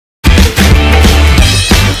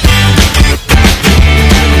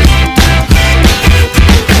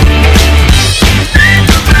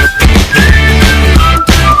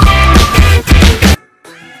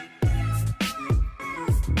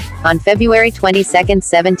On February 22,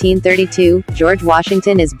 1732, George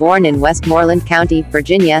Washington is born in Westmoreland County,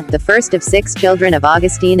 Virginia, the first of 6 children of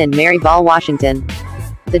Augustine and Mary Ball Washington.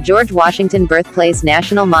 The George Washington Birthplace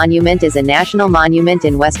National Monument is a national monument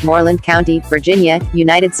in Westmoreland County, Virginia,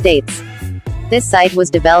 United States. This site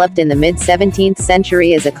was developed in the mid-17th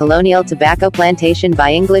century as a colonial tobacco plantation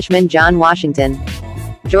by Englishman John Washington.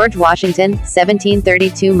 George Washington,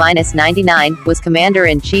 1732–99, was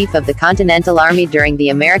Commander-in-Chief of the Continental Army during the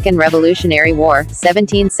American Revolutionary War,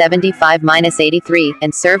 1775–83,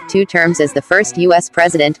 and served 2 terms as the first U.S.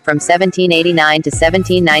 President, from 1789 to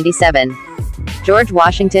 1797. George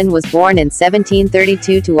Washington was born in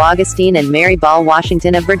 1732 to Augustine and Mary Ball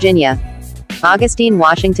Washington of Virginia. Augustine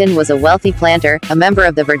Washington was a wealthy planter, a member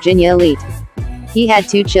of the Virginia elite. He had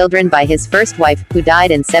 2 children by his first wife, who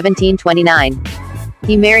died in 1729.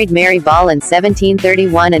 He married Mary Ball in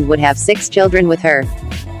 1731 and would have 6 children with her.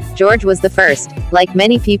 George was the first. Like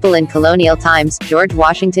many people in colonial times, George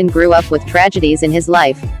Washington grew up with tragedies in his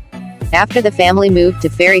life. After the family moved to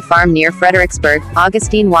Ferry Farm near Fredericksburg,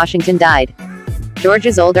 Augustine Washington died.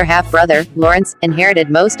 George's older half-brother, Lawrence, inherited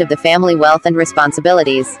most of the family wealth and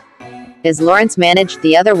responsibilities. As Lawrence managed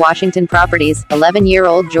the other Washington properties,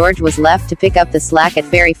 11-year-old George was left to pick up the slack at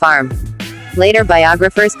Ferry Farm. Later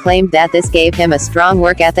biographers claimed that this gave him a strong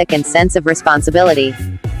work ethic and sense of responsibility.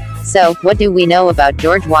 So, what do we know about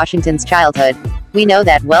George Washington's childhood? We know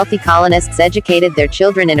that wealthy colonists educated their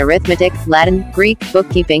children in arithmetic, Latin, Greek,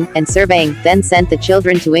 bookkeeping, and surveying, then sent the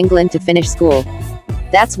children to England to finish school.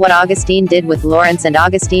 That's what Augustine did with Lawrence and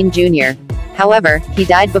Augustine Jr. However, he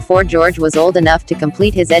died before George was old enough to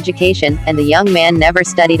complete his education, and the young man never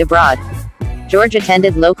studied abroad. George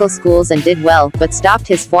attended local schools and did well, but stopped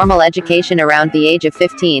his formal education around the age of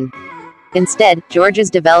 15. Instead, George's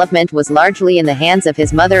development was largely in the hands of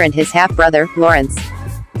his mother and his half-brother, Lawrence.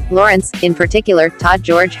 Lawrence, in particular, taught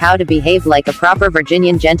George how to behave like a proper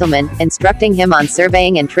Virginian gentleman, instructing him on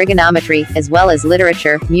surveying and trigonometry, as well as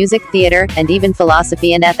literature, music, theater, and even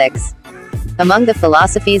philosophy and ethics. Among the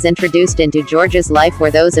philosophies introduced into George's life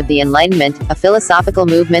were those of the Enlightenment, a philosophical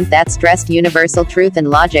movement that stressed universal truth and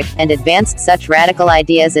logic, and advanced such radical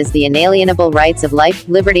ideas as the inalienable rights of life,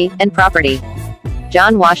 liberty, and property.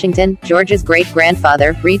 John Washington, George's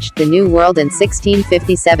great-grandfather, reached the New World in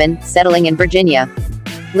 1657, settling in Virginia.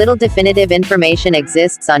 Little definitive information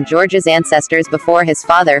exists on George's ancestors before his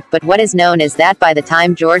father, but what is known is that by the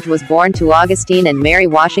time George was born to Augustine and Mary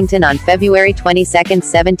Washington on February 22,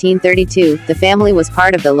 1732, the family was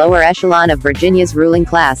part of the lower echelon of Virginia's ruling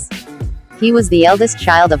class. He was the eldest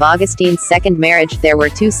child of Augustine's second marriage. There were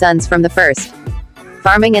 2 sons from the first.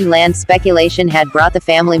 Farming and land speculation had brought the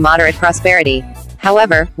family moderate prosperity.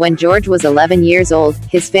 However, when George was 11 years old,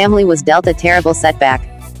 his family was dealt a terrible setback.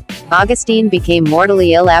 Augustine became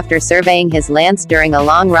mortally ill after surveying his lands during a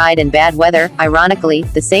long ride in bad weather. Ironically,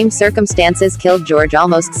 the same circumstances killed George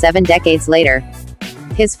almost 7 decades later.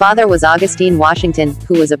 His father was Augustine Washington,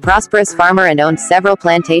 who was a prosperous farmer and owned several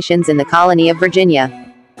plantations in the colony of Virginia.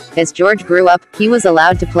 As George grew up, he was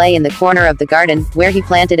allowed to play in the corner of the garden, where he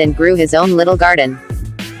planted and grew his own little garden.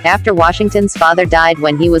 After Washington's father died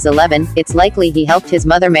when he was 11, it's likely he helped his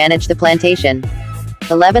mother manage the plantation.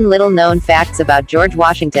 11 little-known facts about George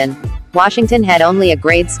Washington. Washington had only a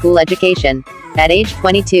grade school education. At age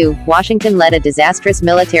 22, Washington led a disastrous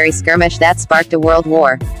military skirmish that sparked a world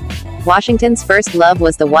war. Washington's first love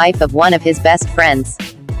was the wife of one of his best friends.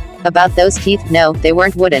 About those teeth, no, they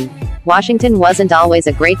weren't wooden. Washington wasn't always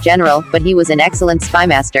a great general, but he was an excellent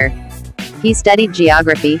spymaster. He studied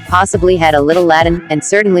geography, possibly had a little Latin, and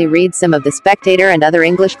certainly read some of The Spectator and other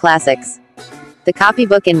English classics. The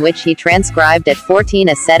copybook in which he transcribed at 14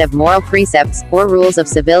 a set of moral precepts, or rules of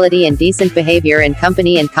civility and decent behavior in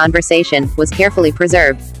company and conversation, was carefully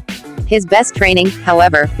preserved. His best training,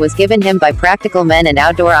 however, was given him by practical men and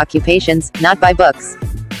outdoor occupations, not by books.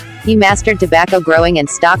 He mastered tobacco growing and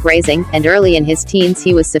stock raising, and early in his teens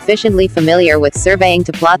he was sufficiently familiar with surveying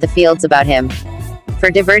to plot the fields about him. For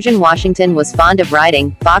diversion, Washington was fond of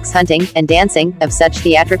riding, fox hunting, and dancing, of such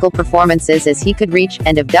theatrical performances as he could reach,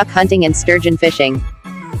 and of duck hunting and sturgeon fishing.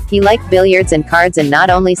 He liked billiards and cards and not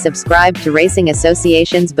only subscribed to racing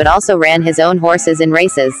associations but also ran his own horses in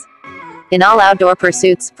races. In all outdoor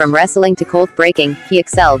pursuits, from wrestling to colt breaking, he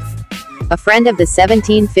excelled. A friend of the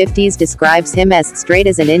 1750s describes him as straight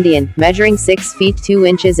as an Indian, measuring 6 feet 2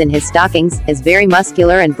 inches in his stockings, as very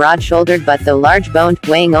muscular and broad-shouldered but though large-boned,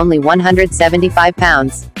 weighing only 175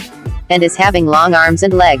 pounds. And as having long arms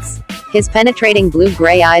and legs. His penetrating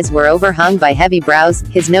blue-gray eyes were overhung by heavy brows,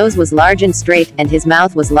 his nose was large and straight, and his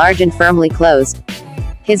mouth was large and firmly closed.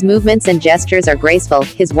 His movements and gestures are graceful,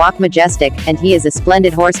 his walk majestic, and he is a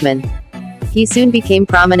splendid horseman. He soon became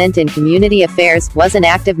prominent in community affairs, was an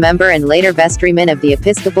active member and later vestryman of the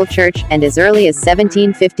Episcopal Church, and as early as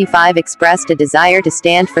 1755 expressed a desire to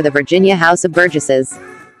stand for the Virginia House of Burgesses.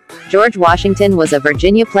 George Washington was a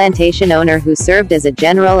Virginia plantation owner who served as a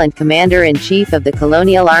general and commander-in-chief of the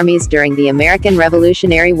colonial armies during the American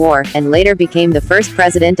Revolutionary War, and later became the first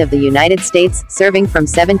president of the United States, serving from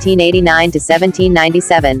 1789 to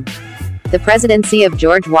 1797. The presidency of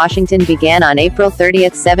George Washington began on April 30,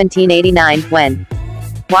 1789, when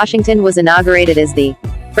Washington was inaugurated as the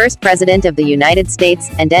first president of the United States,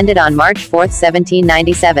 and ended on March 4,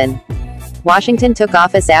 1797. Washington took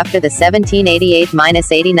office after the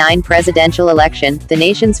 1788–89 presidential election, the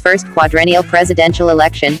nation's first quadrennial presidential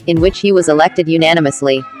election, in which he was elected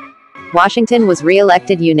unanimously. Washington was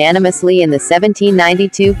re-elected unanimously in the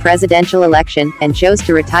 1792 presidential election, and chose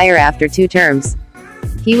to retire after 2 terms.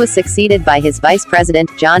 He was succeeded by his vice president,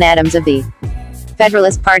 John Adams of the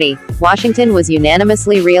Federalist Party. Washington was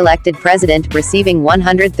unanimously re-elected president, receiving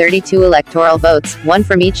 132 electoral votes, 1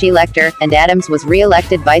 from each elector, and Adams was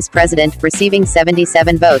re-elected vice president, receiving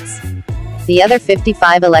 77 votes. The other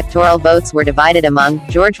 55 electoral votes were divided among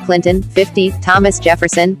George Clinton, 50, Thomas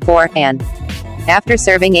Jefferson, 4, and after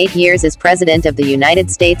serving 8 years as President of the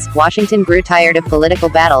United States, Washington grew tired of political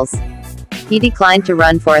battles. He declined to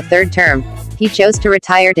run for a 3rd term. He chose to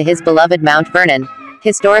retire to his beloved Mount Vernon.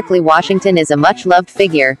 Historically, Washington is a much-loved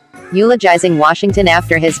figure. Eulogizing Washington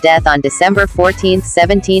after his death on December 14,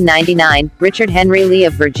 1799, Richard Henry Lee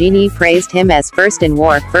of Virginia praised him as first in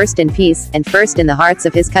war, first in peace, and first in the hearts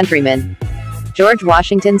of his countrymen. George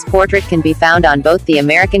Washington's portrait can be found on both the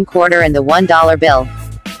American quarter and the $1 bill.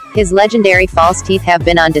 His legendary false teeth have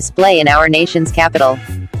been on display in our nation's capital.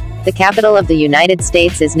 The capital of the United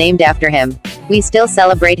States is named after him. We still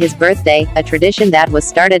celebrate his birthday, a tradition that was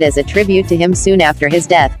started as a tribute to him soon after his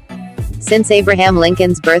death. Since Abraham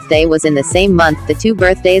Lincoln's birthday was in the same month, the 2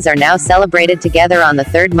 birthdays are now celebrated together on the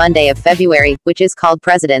 3rd Monday of February, which is called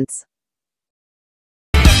President's